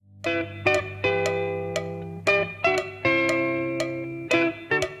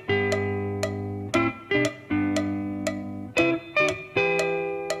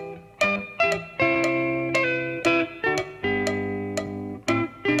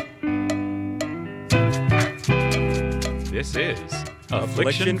This is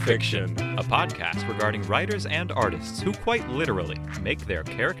Affliction Fiction, a podcast regarding writers and artists who quite literally make their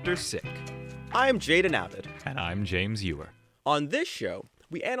characters sick. I'm Jaden Abbott. And I'm James Ewer. On this show,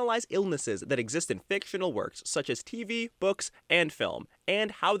 we analyze illnesses that exist in fictional works such as TV, books, and film,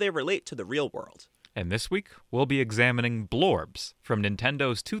 and how they relate to the real world. And this week, we'll be examining Blorbs from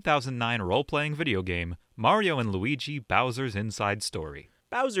Nintendo's 2009 role-playing video game, Mario & Luigi Bowser's Inside Story.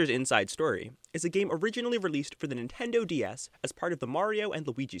 Bowser's Inside Story is a game originally released for the Nintendo DS as part of the Mario and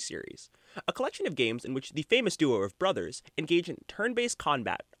Luigi series, a collection of games in which the famous duo of brothers engage in turn-based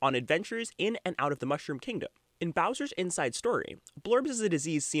combat on adventures in and out of the Mushroom Kingdom. In Bowser's Inside Story, Blorbs is a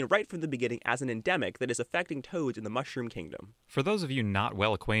disease seen right from the beginning as an endemic that is affecting toads in the Mushroom Kingdom. For those of you not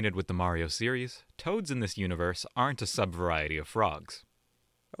well acquainted with the Mario series, toads in this universe aren't a subvariety of frogs.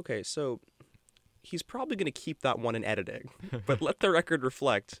 Okay, so he's probably going to keep that one in editing, but let the record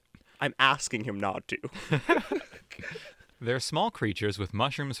reflect, I'm asking him not to. They're small creatures with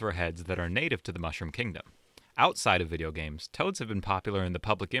mushrooms for heads that are native to the Mushroom Kingdom. Outside of video games, toads have been popular in the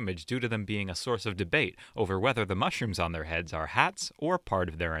public image due to them being a source of debate over whether the mushrooms on their heads are hats or part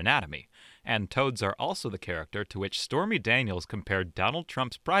of their anatomy. And toads are also the character to which Stormy Daniels compared Donald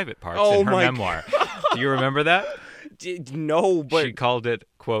Trump's private parts in her memoir. Do you remember that? No, but She called it,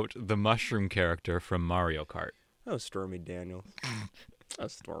 quote, the mushroom character from Mario Kart. Oh, Stormy Daniels. Oh,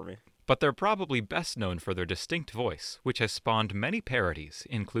 Stormy. But they're probably best known for their distinct voice, which has spawned many parodies,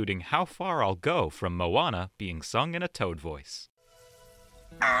 including How Far I'll Go from Moana being sung in a toad voice.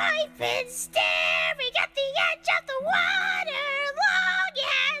 I've been staring at the edge of the water long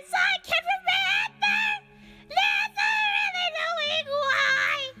as I can remember, never really knowing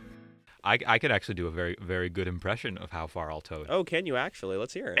why. I could actually do a very, very good impression of How Far I'll Toad. Oh, can you actually?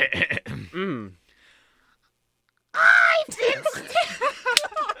 Let's hear it. I've been staring.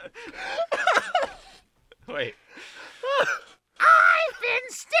 Wait. I've been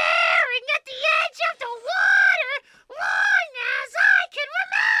staring at the edge of the water long as I can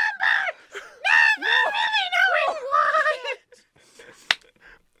remember, never really knowing why.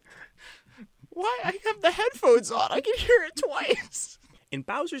 Why? I have the headphones on. I can hear it twice. In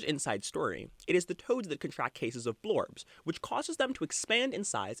Bowser's Inside Story, it is the toads that contract cases of blorbs, which causes them to expand in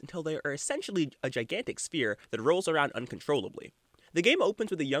size until they are essentially a gigantic sphere that rolls around uncontrollably. The game opens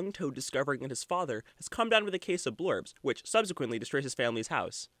with a young toad discovering that his father has come down with a case of blorbs, which subsequently destroys his family's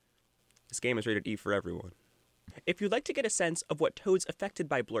house. This game is rated E for everyone. If you'd like to get a sense of what toads affected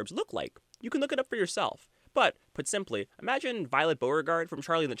by blorbs look like, you can look it up for yourself. But, put simply, imagine Violet Beauregarde from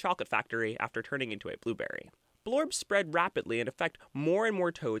Charlie and the Chocolate Factory after turning into a blueberry. Blorbs spread rapidly and affect more and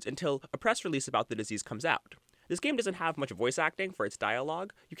more toads until a press release about the disease comes out. This game doesn't have much voice acting for its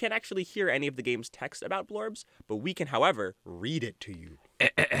dialogue. You can't actually hear any of the game's text about blorbs, but we can, however, read it to you.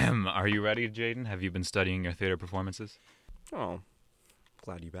 Are you ready, Jaden? Have you been studying your theater performances? Oh,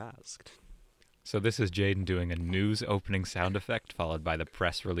 glad you've asked. So this is Jaden doing a news opening sound effect followed by the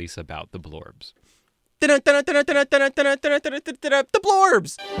press release about the blorbs. The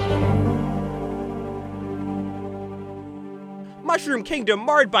blorbs! Mushroom Kingdom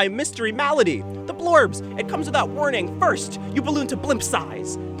marred by mystery malady. The blorbs. It comes without warning. First, you balloon to blimp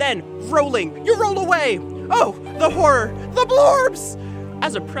size. Then, rolling, you roll away. Oh, the horror. The blorbs!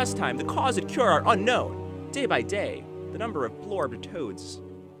 As of press time, the cause and cure are unknown. Day by day, the number of blorbed toads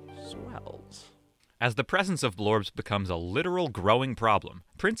swells. As the presence of blorbs becomes a literal growing problem,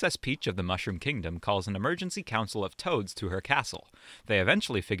 Princess Peach of the Mushroom Kingdom calls an emergency council of toads to her castle. They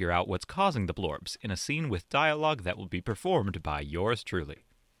eventually figure out what's causing the blorbs in a scene with dialogue that will be performed by yours truly.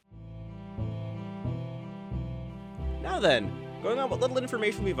 Now then, going on what little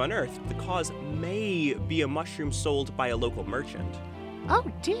information we've unearthed, the cause may be a mushroom sold by a local merchant. Oh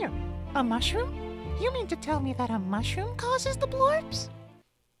dear, a mushroom? You mean to tell me that a mushroom causes the blorbs?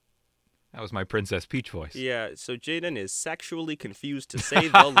 That was my Princess Peach voice. Yeah, so Jaden is sexually confused to say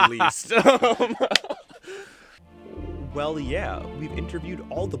the least. Well, yeah, we've interviewed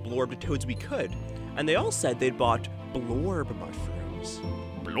all the blorbed toads we could, and they all said they'd bought blorb mushrooms.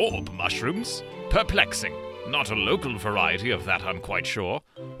 Blorb mushrooms? Perplexing. Not a local variety of that, I'm quite sure.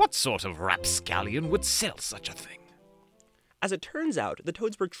 What sort of rapscallion would sell such a thing? As it turns out, the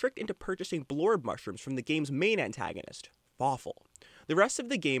toads were tricked into purchasing blorb mushrooms from the game's main antagonist, Fawful. The rest of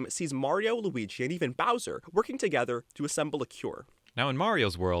the game sees Mario, Luigi, and even Bowser working together to assemble a cure. Now in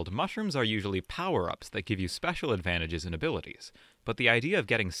Mario's world, mushrooms are usually power-ups that give you special advantages and abilities, but the idea of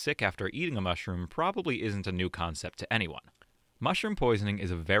getting sick after eating a mushroom probably isn't a new concept to anyone. Mushroom poisoning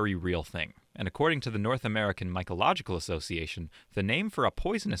is a very real thing, and according to the North American Mycological Association, the name for a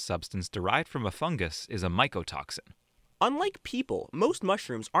poisonous substance derived from a fungus is a mycotoxin. Unlike people, most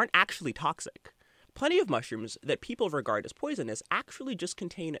mushrooms aren't actually toxic. Plenty of mushrooms that people regard as poisonous actually just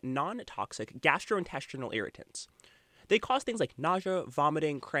contain non-toxic gastrointestinal irritants. They cause things like nausea,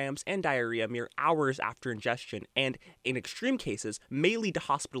 vomiting, cramps, and diarrhea mere hours after ingestion, and in extreme cases, may lead to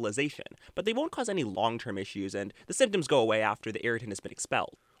hospitalization, but they won't cause any long-term issues, and the symptoms go away after the irritant has been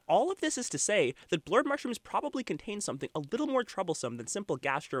expelled. All of this is to say that blurb mushrooms probably contain something a little more troublesome than simple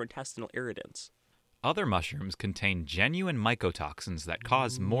gastrointestinal irritants. Other mushrooms contain genuine mycotoxins that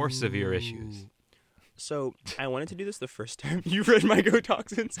cause more severe issues. So, I wanted to do this the first time you read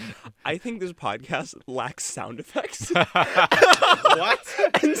mycotoxins. I think this podcast lacks sound effects. What?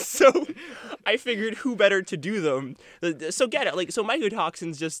 And so, I figured who better to do them. So get it, so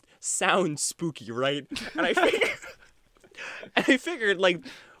mycotoxins just sound spooky, right? And I figured,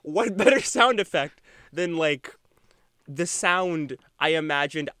 what better sound effect than, the sound I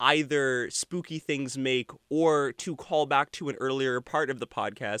imagined either spooky things make, or to call back to an earlier part of the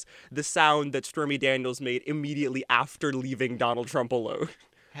podcast, the sound that Stormy Daniels made immediately after leaving Donald Trump alone.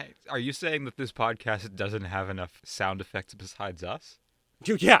 Hey, are you saying that this podcast doesn't have enough sound effects besides us?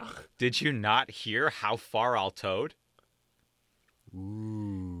 Dude, yeah. Did you not hear how far I'll toad? See the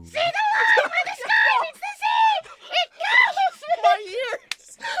light in the sky! It's the sea! It goes! My ears!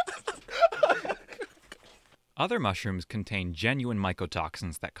 Other mushrooms contain genuine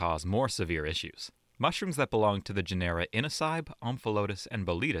mycotoxins that cause more severe issues. Mushrooms that belong to the genera Inocybe, Omphallotus, and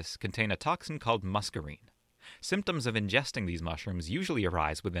Boletus contain a toxin called muscarine. Symptoms of ingesting these mushrooms usually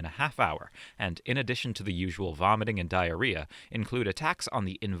arise within a half hour, and in addition to the usual vomiting and diarrhea, include attacks on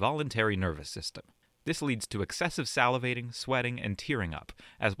the involuntary nervous system. This leads to excessive salivating, sweating, and tearing up,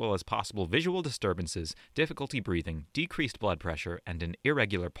 as well as possible visual disturbances, difficulty breathing, decreased blood pressure, and an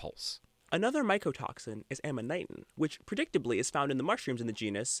irregular pulse. Another mycotoxin is amanitin, which predictably is found in the mushrooms in the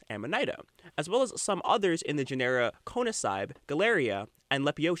genus Amanita, as well as some others in the genera Conicybe, Galeria, and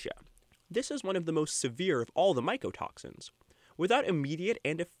Lepiotia. This is one of the most severe of all the mycotoxins. Without immediate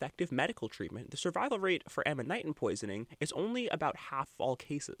and effective medical treatment, the survival rate for amanitin poisoning is only about half of all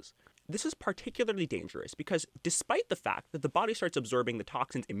cases. This is particularly dangerous because despite the fact that the body starts absorbing the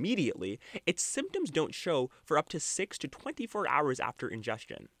toxins immediately, its symptoms don't show for up to 6 to 24 hours after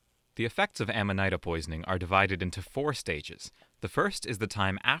ingestion. The effects of Amanita poisoning are divided into 4 stages. The first is the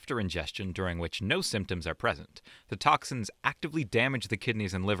time after ingestion, during which no symptoms are present. The toxins actively damage the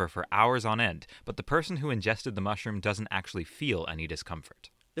kidneys and liver for hours on end, but the person who ingested the mushroom doesn't actually feel any discomfort.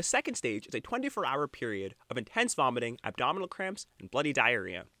 The second stage is a 24-hour period of intense vomiting, abdominal cramps, and bloody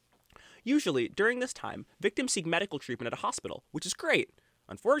diarrhea. Usually, during this time, victims seek medical treatment at a hospital, which is great.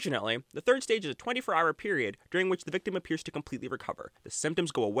 Unfortunately, the third stage is a 24-hour period during which the victim appears to completely recover. The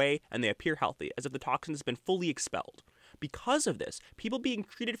symptoms go away and they appear healthy, as if the toxin has been fully expelled. Because of this, people being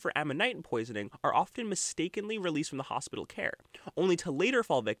treated for amanitin poisoning are often mistakenly released from the hospital care, only to later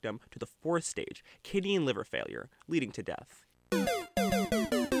fall victim to the fourth stage, kidney and liver failure, leading to death.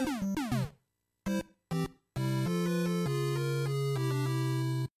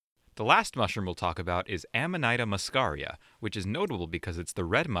 The last mushroom we'll talk about is Amanita muscaria, which is notable because it's the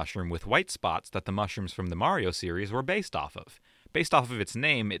red mushroom with white spots that the mushrooms from the Mario series were based off of. Based off of its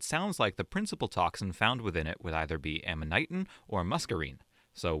name, it sounds like the principal toxin found within it would either be amanitin or muscarine.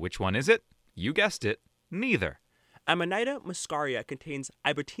 So which one is it? You guessed it, neither. Amanita muscaria contains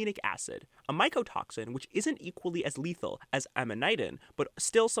ibotenic acid, a mycotoxin which isn't equally as lethal as amanitin, but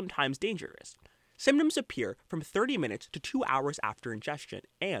still sometimes dangerous. Symptoms appear from 30 minutes to 2 hours after ingestion,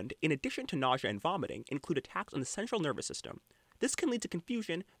 and, in addition to nausea and vomiting, include attacks on the central nervous system. This can lead to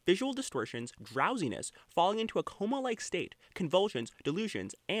confusion, visual distortions, drowsiness, falling into a coma-like state, convulsions,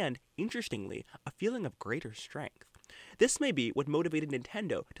 delusions, and, interestingly, a feeling of greater strength. This may be what motivated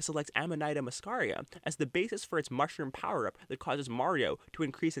Nintendo to select Amanita muscaria as the basis for its mushroom power-up that causes Mario to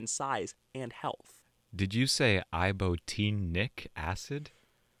increase in size and health. Did you say ibotenic acid?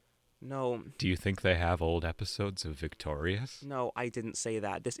 No. Do you think they have old episodes of Victorious? No, I didn't say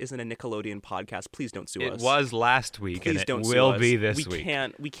that. This isn't a Nickelodeon podcast. Please don't sue us. It was last week, Please and don't it sue will us. be this week.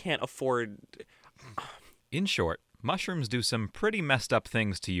 We can't afford... In short, mushrooms do some pretty messed up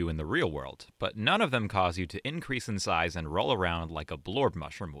things to you in the real world, but none of them cause you to increase in size and roll around like a blorb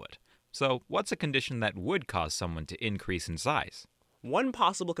mushroom would. So, what's a condition that would cause someone to increase in size? One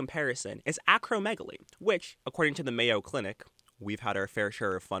possible comparison is acromegaly, which, according to the Mayo Clinic, we've had our fair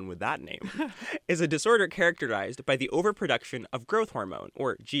share of fun with that name, is a disorder characterized by the overproduction of growth hormone,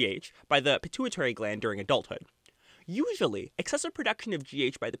 or GH, by the pituitary gland during adulthood. Usually, excessive production of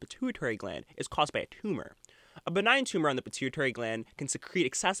GH by the pituitary gland is caused by a tumor. A benign tumor on the pituitary gland can secrete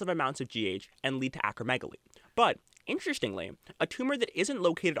excessive amounts of GH and lead to acromegaly. But Interestingly, a tumor that isn't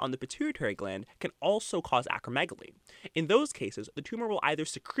located on the pituitary gland can also cause acromegaly. In those cases, the tumor will either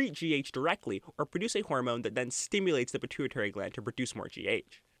secrete GH directly or produce a hormone that then stimulates the pituitary gland to produce more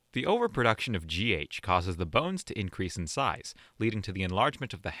GH. The overproduction of GH causes the bones to increase in size, leading to the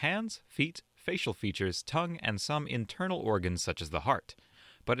enlargement of the hands, feet, facial features, tongue, and some internal organs such as the heart.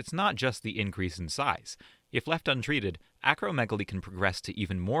 But it's not just the increase in size. If left untreated, acromegaly can progress to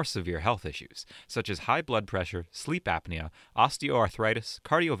even more severe health issues, such as high blood pressure, sleep apnea, osteoarthritis,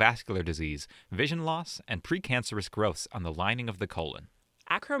 cardiovascular disease, vision loss, and precancerous growths on the lining of the colon.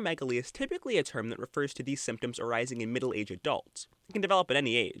 Acromegaly is typically a term that refers to these symptoms arising in middle-aged adults. It can develop at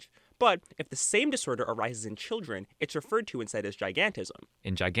any age. But if the same disorder arises in children, it's referred to instead as gigantism.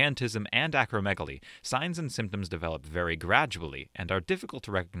 In gigantism and acromegaly, signs and symptoms develop very gradually and are difficult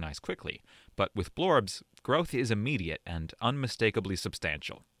to recognize quickly. But with blorbs, growth is immediate and unmistakably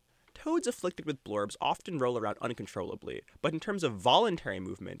substantial. Toads afflicted with blorbs often roll around uncontrollably, but in terms of voluntary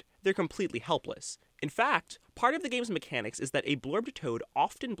movement, they're completely helpless. In fact, part of the game's mechanics is that a blorbed toad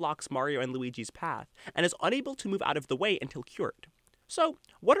often blocks Mario and Luigi's path and is unable to move out of the way until cured. So,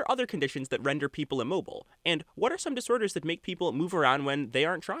 what are other conditions that render people immobile? And what are some disorders that make people move around when they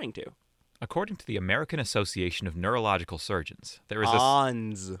aren't trying to? According to the American Association of Neurological Surgeons, there is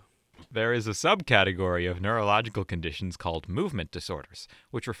a subcategory of neurological conditions called movement disorders,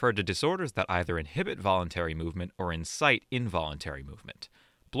 which refer to disorders that either inhibit voluntary movement or incite involuntary movement.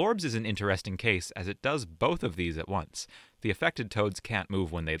 Blorbs is an interesting case as it does both of these at once. The affected toads can't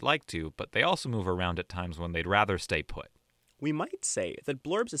move when they'd like to, but they also move around at times when they'd rather stay put. We might say that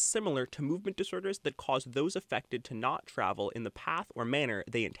blorbs is similar to movement disorders that cause those affected to not travel in the path or manner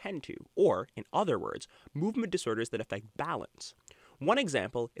they intend to, or, in other words, movement disorders that affect balance. One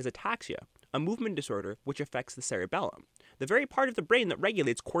example is ataxia, a movement disorder which affects the cerebellum, the very part of the brain that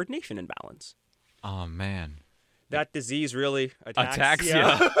regulates coordination and balance. Oh, man. That disease really...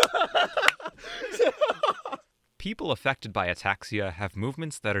 Ataxia. People affected by ataxia have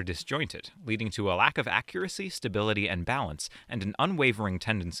movements that are disjointed, leading to a lack of accuracy, stability, and balance, and an unwavering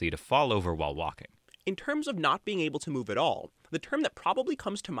tendency to fall over while walking. In terms of not being able to move at all, the term that probably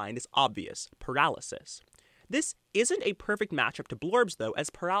comes to mind is obvious: paralysis. This isn't a perfect matchup to blorbs, though,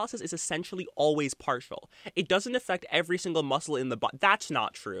 as paralysis is essentially always partial. It doesn't affect every single muscle in the body. That's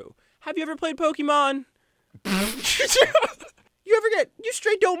not true. Have you ever played Pokemon? You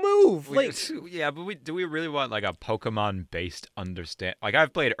straight don't move. Do we really want like a Pokemon-based understand? Like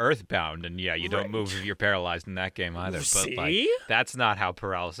I've played Earthbound, and yeah, you don't move if you're paralyzed in that game either. See? But like, that's not how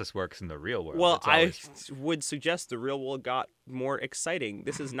paralysis works in the real world. Well, I would suggest the real world got more exciting.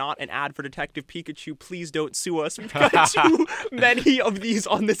 This is not an ad for Detective Pikachu. Please don't sue us. We've got too many of these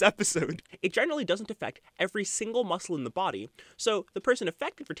on this episode. It generally doesn't affect every single muscle in the body, so the person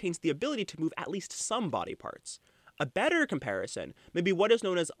affected retains the ability to move at least some body parts. A better comparison may be what is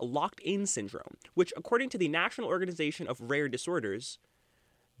known as locked-in syndrome, which, according to the National Organization of Rare Disorders,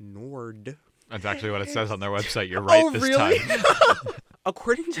 NORD... That's actually what it says on their website. You're right this really? time.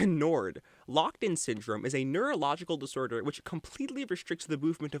 According to NORD, locked-in syndrome is a neurological disorder which completely restricts the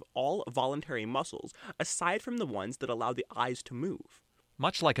movement of all voluntary muscles, aside from the ones that allow the eyes to move.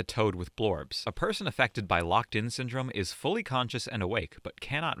 Much like a toad with blorbs, a person affected by locked-in syndrome is fully conscious and awake, but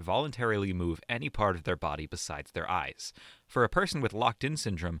cannot voluntarily move any part of their body besides their eyes. For a person with locked-in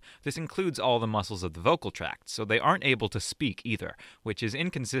syndrome, this includes all the muscles of the vocal tract, so they aren't able to speak either, which is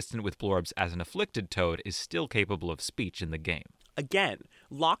inconsistent with blorbs as an afflicted toad is still capable of speech in the game. Again,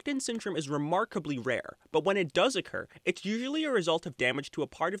 locked-in syndrome is remarkably rare, but when it does occur, it's usually a result of damage to a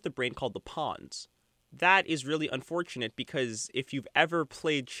part of the brain called the pons. That is really unfortunate because if you've ever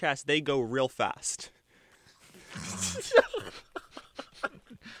played chess, they go real fast.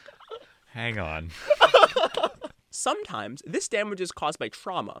 Hang on. Sometimes this damage is caused by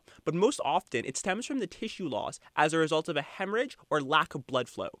trauma, but most often it stems from the tissue loss as a result of a hemorrhage or lack of blood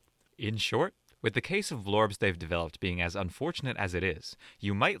flow. In short, with the case of blorbs they've developed being as unfortunate as it is,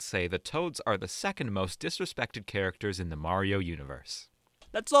 you might say the toads are the second most disrespected characters in the Mario universe.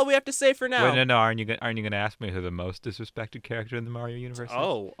 That's all we have to say for now. Wait, no. Aren't you gonna ask me who the most disrespected character in the Mario universe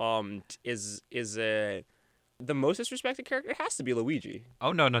is? Is the most disrespected character? It has to be Luigi.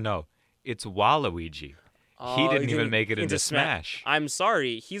 Oh no. It's Waluigi. He didn't even make it into Smash. I'm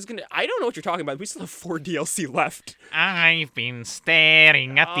sorry. I don't know what you're talking about. We still have 4 DLC left. I've been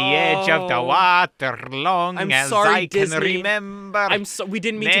staring at the edge of the water long as I can remember. We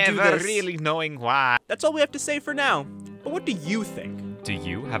didn't mean to do this. Never really knowing why. That's all we have to say for now. But what do you think? Do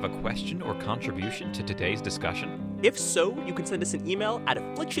you have a question or contribution to today's discussion? If so, you can send us an email at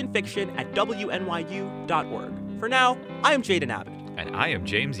afflictionfiction@wnyu.org. For now, I am Jaden Abbott. And I am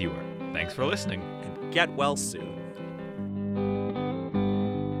James Ewer. Thanks for listening. And get well soon.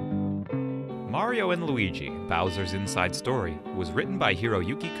 Mario and Luigi, Bowser's Inside Story, was written by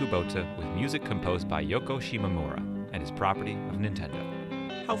Hiroyuki Kubota with music composed by Yoko Shimomura and is property of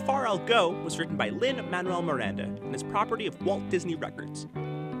Nintendo. How Far I'll Go was written by Lin-Manuel Miranda and is property of Walt Disney Records.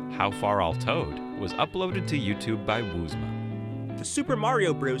 How Far I'll Toad was uploaded to YouTube by Woozma. The Super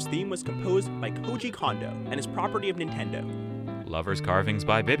Mario Bros. Theme was composed by Koji Kondo and is property of Nintendo. Lover's Carvings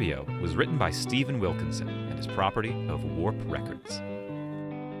by Bibio was written by Stephen Wilkinson and is property of Warp Records.